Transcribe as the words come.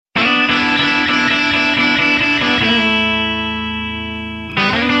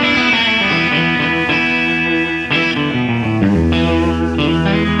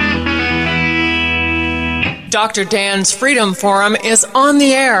Dr. Dan's Freedom Forum is on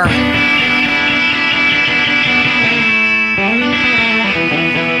the air.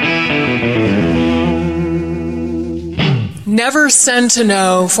 Never send to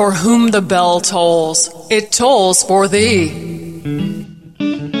know for whom the bell tolls. It tolls for thee.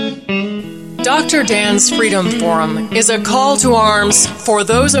 Dr. Dan's Freedom Forum is a call to arms for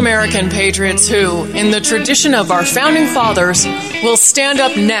those American patriots who, in the tradition of our founding fathers, will stand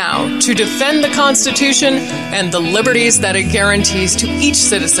up now to defend the Constitution and the liberties that it guarantees to each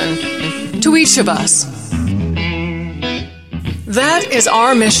citizen, to each of us. That is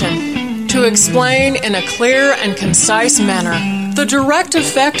our mission, to explain in a clear and concise manner the direct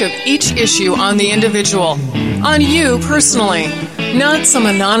effect of each issue on the individual, on you personally, not some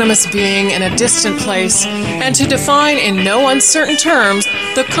anonymous being in a distant place, and to define in no uncertain terms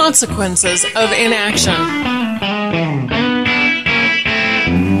the consequences of inaction.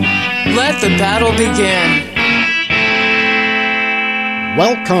 Let the battle begin.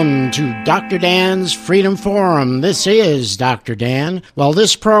 Welcome to Dr. Dan's Freedom Forum. This is Dr. Dan. Well,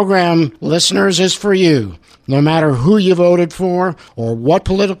 this program, listeners, is for you. No matter who you voted for or what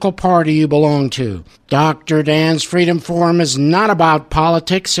political party you belong to. Dr. Dan's Freedom Forum is not about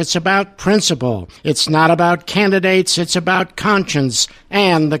politics, it's about principle. It's not about candidates, it's about conscience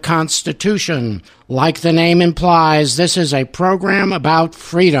and the Constitution. Like the name implies, this is a program about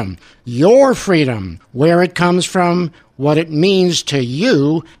freedom. Your freedom, where it comes from, what it means to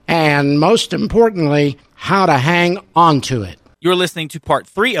you, and most importantly, how to hang on to it. You're listening to part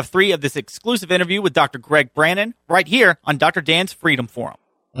 3 of this exclusive interview with Dr. Greg Brannon right here on Dr. Dan's Freedom Forum.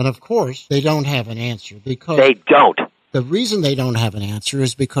 And of course, they don't have an answer because... They don't. The reason they don't have an answer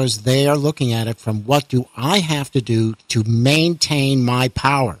is because they are looking at it from what do I have to do to maintain my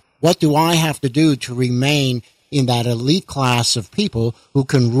power? What do I have to do to remain in that elite class of people who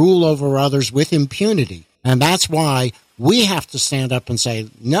can rule over others with impunity? And that's why we have to stand up and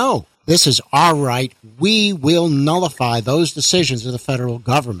say, no, this is our right. We will nullify those decisions of the federal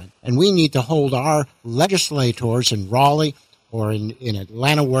government. And we need to hold our legislators in Raleigh or in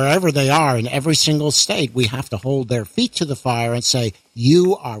Atlanta, wherever they are, in every single state. We have to hold their feet to the fire and say,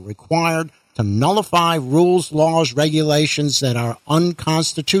 you are required to nullify rules, laws, regulations that are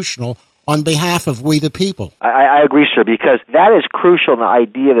unconstitutional on behalf of we the people. I agree, sir, because that is crucial in the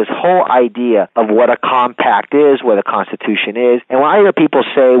idea, this whole idea of what a compact is, what a constitution is. And when I hear people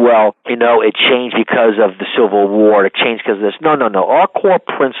say, well, it changed because of the Civil War, it changed because of this. No. Our core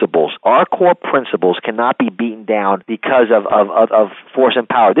principles cannot be beaten down because of force and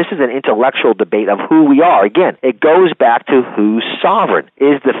power. This is an intellectual debate of who we are. Again, it goes back to who's sovereign.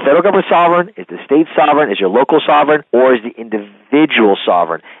 Is the federal government sovereign? Is the state sovereign? Is your local sovereign? Or is the individual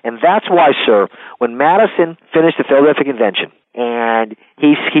sovereign? And that's why, sir, when Madison finished the Philadelphia Convention, and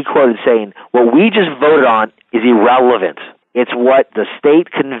he quoted saying, what we just voted on is irrelevant. It's what the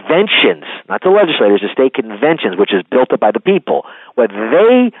state conventions, not the legislators, the state conventions, which is built up by the people, what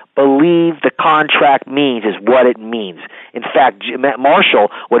they believe the contract means is what it means. In fact,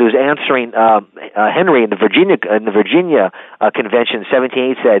 Marshall, when he was answering Henry in the Virginia Convention in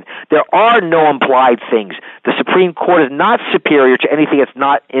 1788, said, there are no implied things. The Supreme Court is not superior to anything that's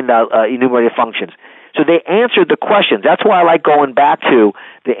not in the enumerated functions. So they answered the questions. That's why I like going back to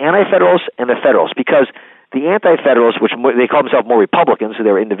the Anti-Federalists and the Federalists, because the Anti-Federalists, which they call themselves more Republicans, so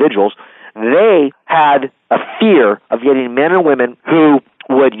they were individuals, they had a fear of getting men and women who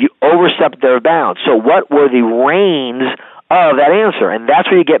would overstep their bounds. So what were the reins of that answer? And that's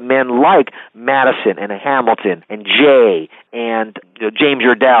where you get men like Madison and Hamilton and Jay and James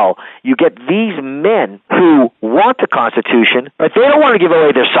Yardell. You get these men who want the Constitution, but they don't want to give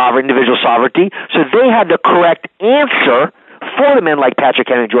away their individual sovereignty, so they had the correct answer for the men like Patrick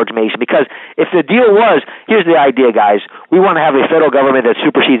Henry and George Mason, because if the deal was, here's the idea, guys, we want to have a federal government that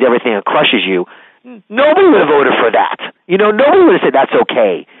supersedes everything and crushes you, nobody would have voted for that. Nobody would have said that's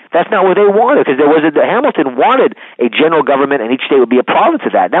okay. That's not what they wanted, because Hamilton wanted a general government and each state would be a province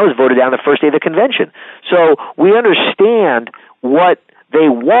of that. And that was voted down the first day of the convention. So we understand what they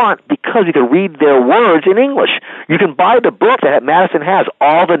want because we can read their words in English. You can buy the book that Madison has,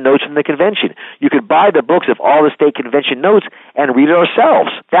 all the notes from the convention. You could buy the books of all the state convention notes and read it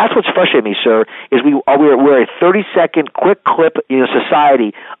ourselves. That's what's frustrating me, sir, is we're a 30-second quick clip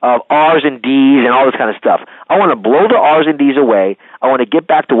society of R's and D's and all this kind of stuff. I want to blow the R's and D's away. I want to get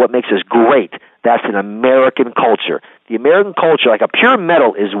back to what makes us great. That's an American culture. The American culture, like a pure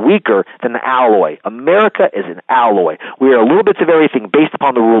metal, is weaker than the alloy. America is an alloy. We are a little bits of everything based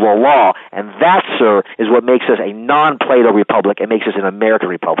upon the rule of law, and that, sir, is what makes us a non-Plato republic and makes us an American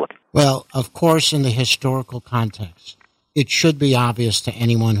republic. Well, of course, in the historical context, it should be obvious to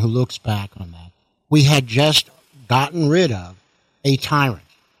anyone who looks back on that. We had just gotten rid of a tyrant,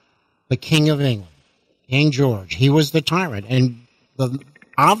 the King of England, King George. He was the tyrant. And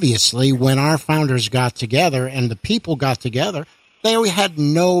obviously, when our founders got together and the people got together, they had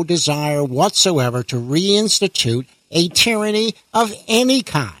no desire whatsoever to reinstitute a tyranny of any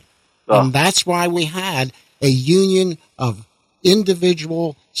kind. Oh. And that's why we had a union of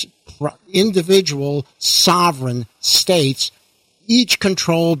individual sovereign states, each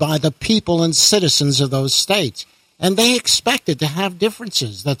controlled by the people and citizens of those states. And they expected to have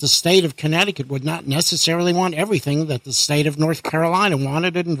differences, that the state of Connecticut would not necessarily want everything that the state of North Carolina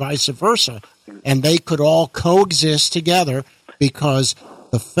wanted, and vice versa. And they could all coexist together because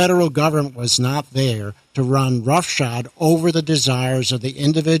the federal government was not there to run roughshod over the desires of the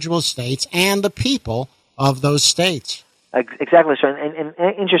individual states and the people of those states. Exactly, sir. And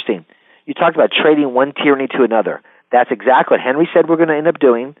interesting. You talked about trading one tyranny to another. That's exactly what Henry said we're going to end up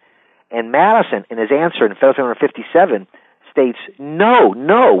doing. And Madison, in his answer in Federal Number 57, states,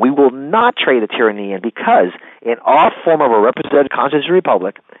 no, we will not trade a tyranny in, because in our form of a representative constitutional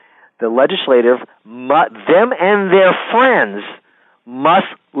republic, the legislative, them and their friends, must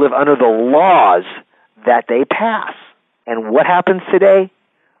live under the laws that they pass. And what happens today?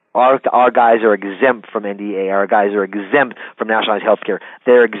 Our guys are exempt from NDA. Our guys are exempt from nationalized health care.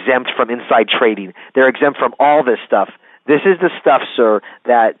 They're exempt from inside trading. They're exempt from all this stuff. This is the stuff, sir,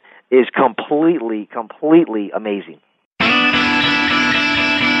 that is completely amazing.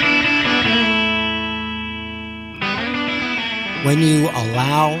 When you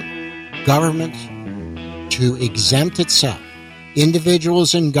allow government to exempt itself,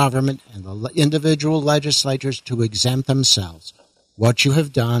 individuals in government and the individual legislatures to exempt themselves, what you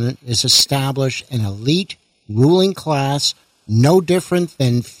have done is establish an elite ruling class no different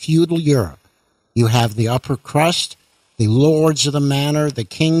than feudal Europe. You have the upper crust, the lords of the manor, the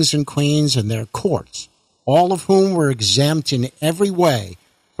kings and queens and their courts, all of whom were exempt in every way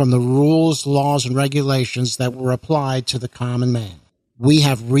from the rules, laws, and regulations that were applied to the common man. We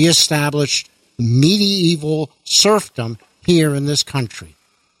have reestablished medieval serfdom here in this country,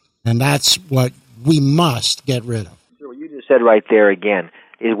 and that's what we must get rid of. What you just said right there again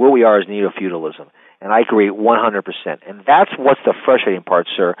is what we are as neo-feudalism, and I agree 100%. And that's what's the frustrating part,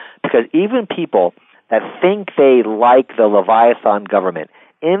 sir, because even people that think they like the Leviathan government,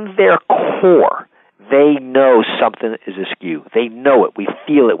 in their core, they know something is askew. They know it. We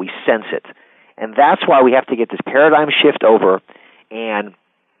feel it. We sense it. And that's why we have to get this paradigm shift over and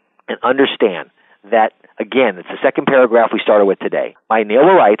understand that, again, it's the second paragraph we started with today. My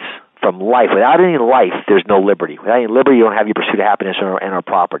inalienable rights from life. Without any life, there's no liberty. Without any liberty, you don't have your pursuit of happiness and our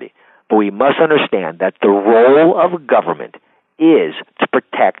property. But we must understand that the role of government is to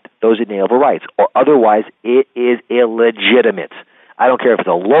protect those inalienable rights, or otherwise it is illegitimate. I don't care if it's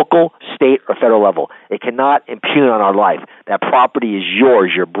a local, state, or federal level. It cannot impugn on our life. That property is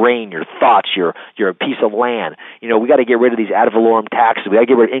yours, your brain, your thoughts, your piece of land. You know, we got to get rid of these ad valorem taxes. We got to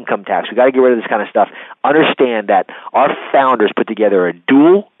get rid of income tax. We got to get rid of this kind of stuff. Understand that our founders put together a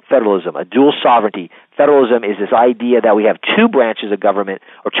dual federalism, a dual sovereignty. Federalism is this idea that we have two branches of government,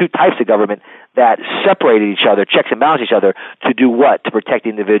 or two types of government, that separated each other, checks and balances each other, to do what? To protect the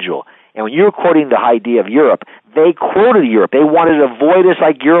individual. And when you're quoting the idea of Europe, they quoted Europe. They wanted to avoid us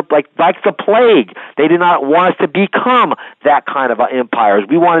like Europe, like the plague. They did not want us to become that kind of empires.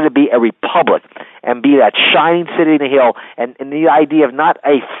 We wanted to be a republic and be that shining city in the hill, and the idea of not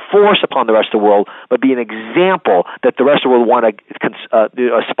a force upon the rest of the world, but be an example that the rest of the world want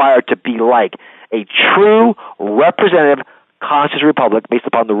to aspire to be like. A true representative constitutional republic based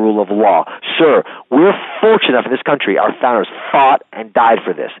upon the rule of law. Sir, we're fortunate enough in this country, our founders fought and died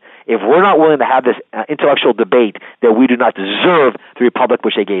for this. If we're not willing to have this intellectual debate, then we do not deserve the republic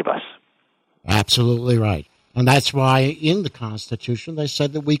which they gave us. Absolutely right. And that's why in the Constitution they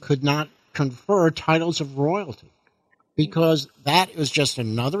said that we could not confer titles of royalty, because that is just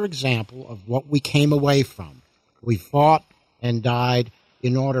another example of what we came away from. We fought and died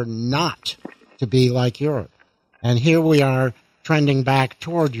in order not to be like Europe. And here we are trending back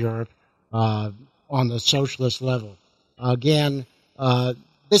toward Europe on the socialist level. Again,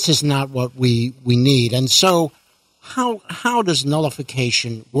 this is not what we need. And so how does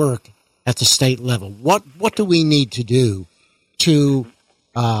nullification work at the state level? What do we need to do to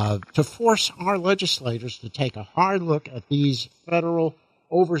force our legislators to take a hard look at these federal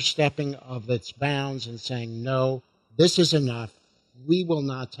overstepping of its bounds and saying, no, this is enough. We will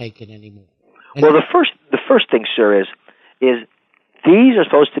not take it anymore. And well, the first thing, sir, is these are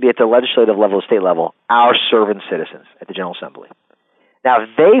supposed to be at the legislative level, state level, our servant citizens at the General Assembly. Now, if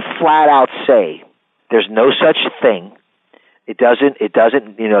they flat out say there's no such thing, it doesn't,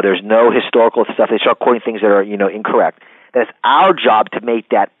 there's no historical stuff. They start quoting things that are, incorrect. That it's our job to make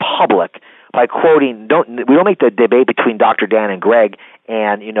that public by quoting. We don't make the debate between Dr. Dan and Greg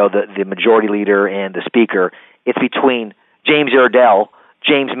and, the majority leader and the speaker. It's between James Iredell,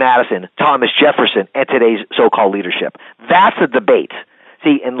 James Madison, Thomas Jefferson, and today's so-called leadership. That's the debate.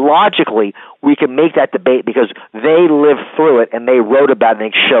 See, and logically, we can make that debate because they lived through it and they wrote about it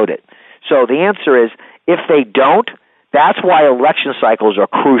and they showed it. So the answer is, if they don't, that's why election cycles are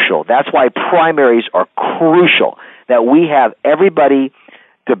crucial. That's why primaries are crucial, that we have everybody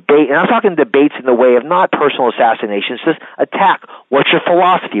debate. And I'm talking debates in the way of not personal assassinations, just attack. What's your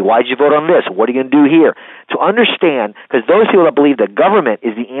philosophy? Why did you vote on this? What are you going to do here? To understand, because those people that believe that government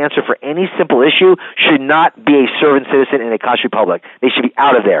is the answer for any simple issue should not be a servant citizen in a country republic. They should be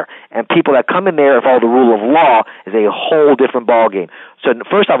out of there. And people that come in there and follow the rule of law is a whole different ballgame. So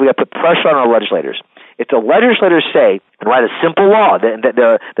first off, we got to put pressure on our legislators. If the legislators say and write a simple law, the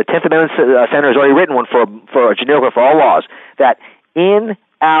 10th Amendment Senator has already written one for a generic one for all laws, that in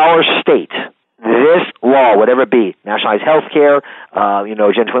our state, this law, whatever it be, nationalized health care,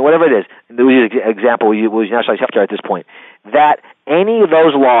 Gen 20, whatever it is, example, we use nationalized health care at this point, that any of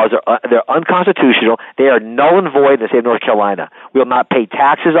those laws, they're unconstitutional, they are null and void in the state of North Carolina. We will not pay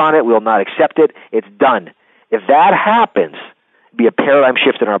taxes on it, we will not accept it, it's done. If that happens, it'd be a paradigm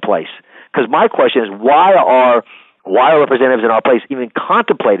shift in our place. Because my question is, why are representatives in our place even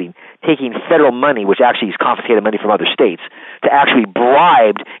contemplating taking federal money, which actually is confiscated money from other states, to actually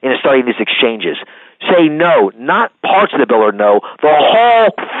bribed into starting these exchanges? Say no, not parts of the bill are no. The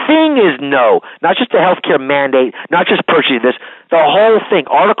whole thing is no. Not just the health care mandate, not just purchasing this. The whole thing.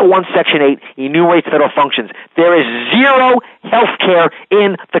 Article 1, Section 8 enumerates federal functions. There is zero health care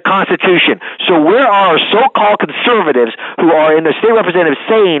in the Constitution. So where are our so-called conservatives who are in the state representatives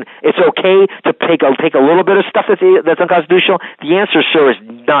saying it's okay to take a little bit of stuff that's unconstitutional? The answer, sir, is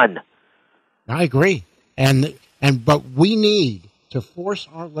none. I agree. But we need to force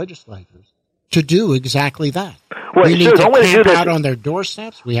our legislators to do exactly that. Well, we need sir, to camp out on their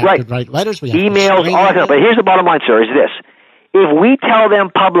doorsteps. We have to write letters. We have emails, to all that stuff. But here's the bottom line, sir, is this. If we tell them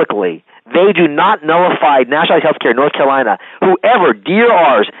publicly they do not nullify nationalized health care in North Carolina, whoever, dear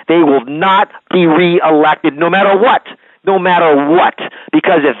ours, they will not be reelected no matter what. No matter what.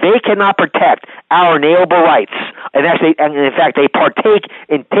 Because if they cannot protect our inalienable rights, and in fact they partake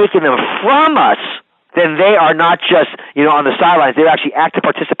in taking them from us, then they are not just, on the sidelines. They're actually active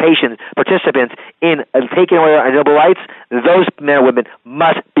participants in taking away our inalienable rights. Those men and women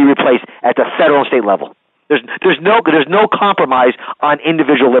must be replaced at the federal and state level. There's no compromise on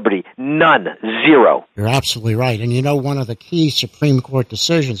individual liberty. None. Zero. You're absolutely right. And one of the key Supreme Court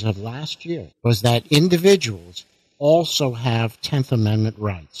decisions of last year was that individuals also have 10th Amendment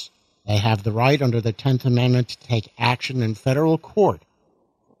rights. They have the right under the 10th Amendment to take action in federal court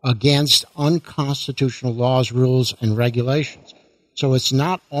against unconstitutional laws, rules, and regulations. So it's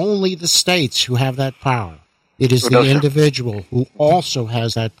not only the states who have that power. It is the individual who also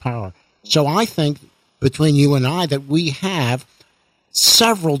has that power. So I think between you and I that we have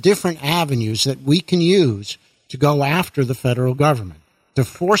several different avenues that we can use to go after the federal government, to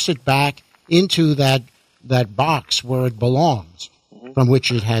force it back into that box where it belongs, from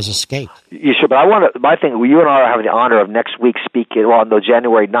which it has escaped. Yeah, sure, but my thing, you and I are having the honor of next week speaking, on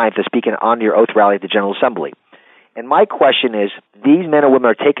January 9th, to speak on your oath rally at the General Assembly. And my question is, these men and women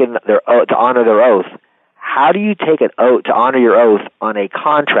are taking their oath to honor their oath. How do you take an oath to honor your oath on a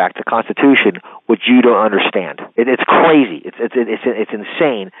contract, the Constitution, which you don't understand? It's crazy. It's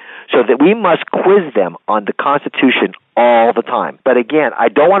insane. So that we must quiz them on the Constitution all the time. But again, I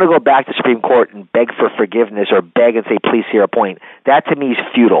don't want to go back to the Supreme Court and beg for forgiveness or beg and say, please hear a point. That to me is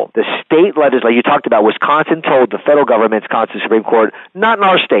futile. The state legislators, like you talked about, Wisconsin told the federal government's Constitutional Supreme Court, not in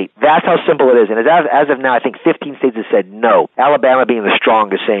our state. That's how simple it is. And as of now, I think 15 states have said no. Alabama being the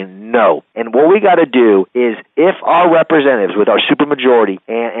strongest, saying no. And what we got to do is, if our representatives with our supermajority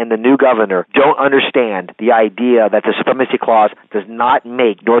and the new governor don't understand the idea that the Supremacy Clause does not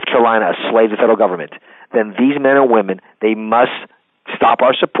make North Carolina a slave to the federal government, then these men and women, they must stop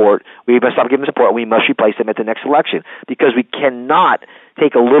our support. We must stop giving support. We must replace them at the next election, because we cannot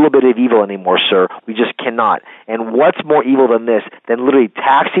take a little bit of evil anymore, sir. We just cannot. And what's more evil than this, than literally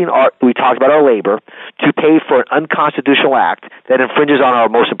taxing we talked about our labor, to pay for an unconstitutional act that infringes on our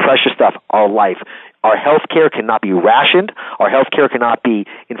most precious stuff, our life. Our health care cannot be rationed. Our health care cannot be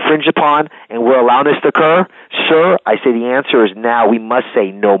infringed upon, and we're allowing this to occur. Sir, I say the answer is now. We must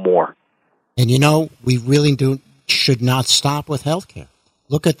say no more. And we really should not stop with health care.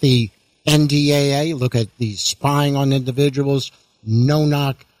 Look at the NDAA, look at the spying on individuals,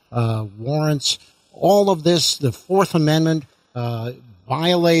 no-knock warrants, all of this, the Fourth Amendment,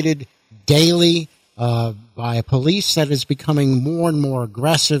 violated daily by a police that is becoming more and more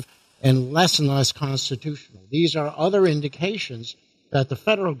aggressive and less constitutional. These are other indications that the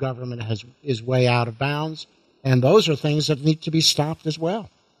federal government is way out of bounds, and those are things that need to be stopped as well.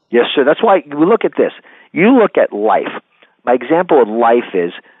 Yes, sir. That's why we look at this. You look at life. My example of life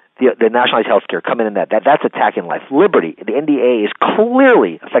is the nationalized health care coming in that's attacking life. Liberty, the NDA is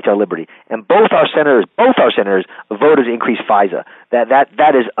clearly affecting our liberty, and both our senators voted to increase FISA.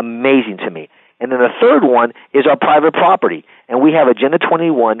 That is amazing to me. And then the third one is our private property. And we have Agenda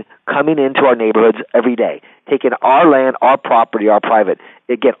 21 coming into our neighborhoods every day, taking our land, our property, our private.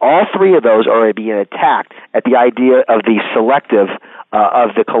 Again, all three of those are being attacked at the idea of the selective,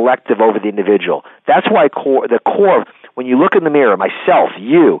 of the collective over the individual. That's why the core, when you look in the mirror, myself,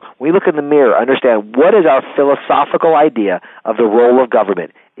 you, when you look in the mirror, understand what is our philosophical idea of the role of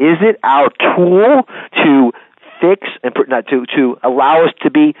government. Is it our tool to fix and to allow us to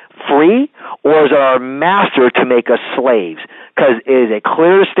be free, or is it our master to make us slaves? Because it is a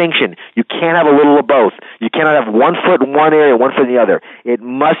clear distinction. You can't have a little of both. You cannot have 1 foot in one area, 1 foot in the other. It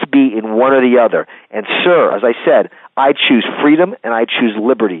must be in one or the other. And, sir, as I said, I choose freedom and I choose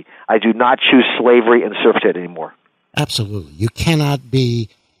liberty. I do not choose slavery and servitude anymore. Absolutely. You cannot be,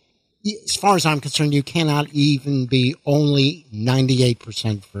 as far as I'm concerned, you cannot even be only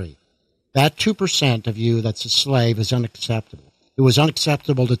 98% free. That 2% of you that's a slave is unacceptable. It was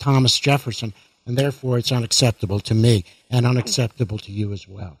unacceptable to Thomas Jefferson, and therefore it's unacceptable to me and unacceptable to you as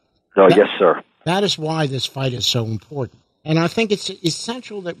well. Oh, yes, sir. That is why this fight is so important. And I think it's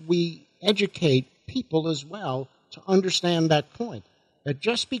essential that we educate people as well to understand that point, that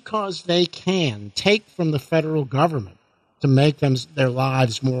just because they can take from the federal government to make their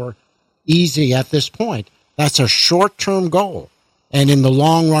lives more easy at this point, that's a short-term goal. And in the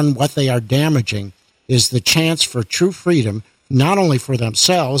long run, what they are damaging is the chance for true freedom, not only for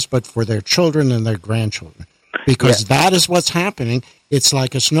themselves, but for their children and their grandchildren. Because that is what's happening. It's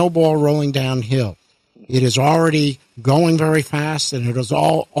like a snowball rolling downhill. It is already going very fast, and it is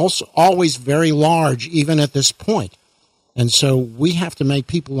also always very large, even at this point. And so we have to make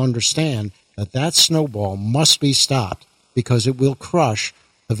people understand that snowball must be stopped, because it will crush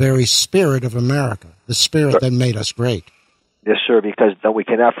the very spirit of America, the spirit that made us great. Yes, sir, because we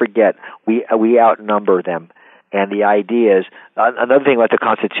cannot forget, we outnumber them. And the idea is, another thing about the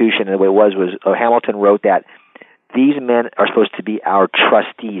Constitution and the way it was Hamilton wrote that these men are supposed to be our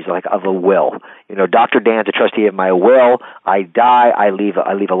trustees, like of a will. You know, Dr. Dan's a trustee of my will. I die, I leave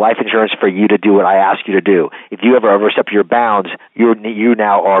a life insurance for you to do what I ask you to do. If you ever overstep your bounds, you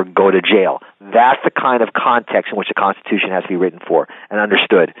now are go to jail. That's the kind of context in which the Constitution has to be written for and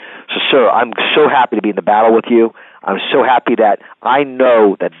understood. So, sir, I'm so happy to be in the battle with you. I'm so happy that I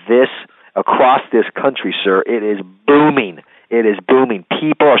know that across this country, sir, it is booming. It is booming.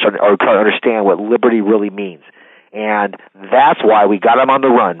 People are trying to understand what liberty really means. And that's why we got them on the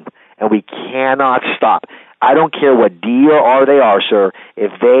run, and we cannot stop. I don't care what D or R they are, sir.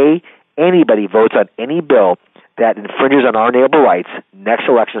 If anybody votes on any bill that infringes on our neighbor rights, next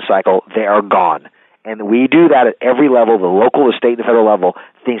election cycle, they are gone. And we do that at every level, the local, the state, and the federal level.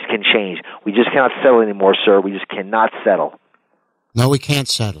 Things can change. We just cannot settle anymore, sir. We just cannot settle. No, we can't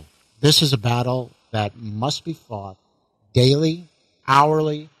settle. This is a battle that must be fought daily,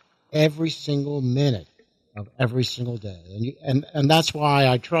 hourly, every single minute of every single day. And that's why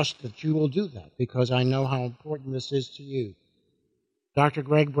I trust that you will do that, because I know how important this is to you. Dr.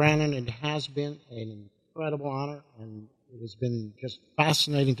 Greg Brannon, it has been an incredible honor, and it has been just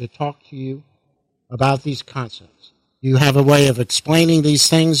fascinating to talk to you about these concepts. You have a way of explaining these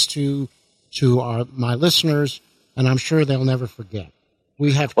things to my listeners, and I'm sure they'll never forget.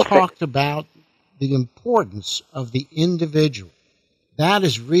 We have talked about the importance of the individual. That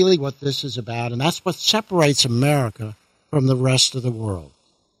is really what this is about, and that's what separates America from the rest of the world.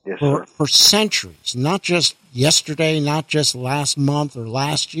 Yes, for centuries, not just yesterday, not just last month or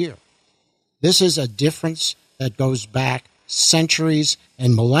last year. This is a difference that goes back centuries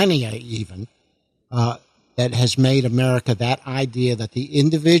and millennia even, that has made America that idea that the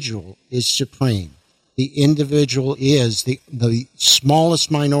individual is supreme. The individual is the smallest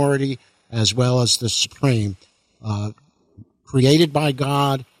minority as well as the supreme, created by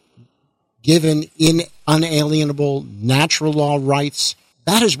God, given unalienable natural law rights.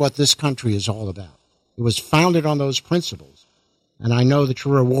 That is what this country is all about. It was founded on those principles, and I know that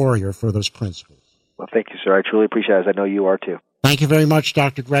you're a warrior for those principles. Well, thank you, sir. I truly appreciate it, as I know you are, too. Thank you very much,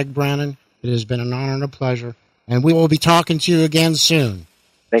 Dr. Greg Brannon. It has been an honor and a pleasure, and we will be talking to you again soon.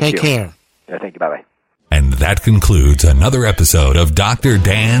 Take care. Yeah, thank you. Bye-bye. And that concludes another episode of Dr.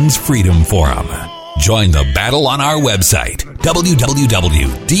 Dan's Freedom Forum. Join the battle on our website,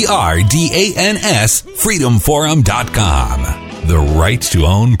 www.drdansfreedomforum.com. The right to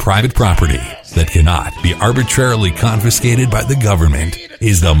own private property that cannot be arbitrarily confiscated by the government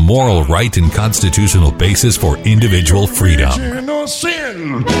is the moral right and constitutional basis for individual freedom. No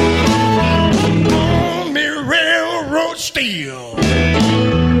sin on me railroad steel.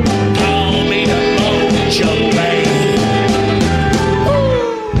 Call me the lonesome man.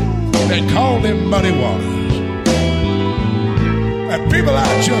 They call them muddy waters. And people,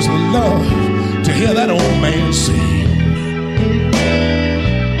 I just love to hear that old man sing.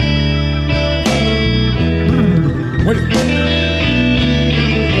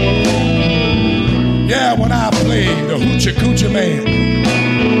 Yeah, when I play the Hoochie Coochie Man,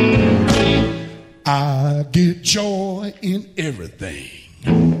 I get joy in everything.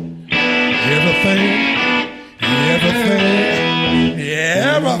 Everything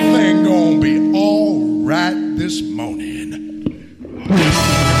gonna be all right this morning.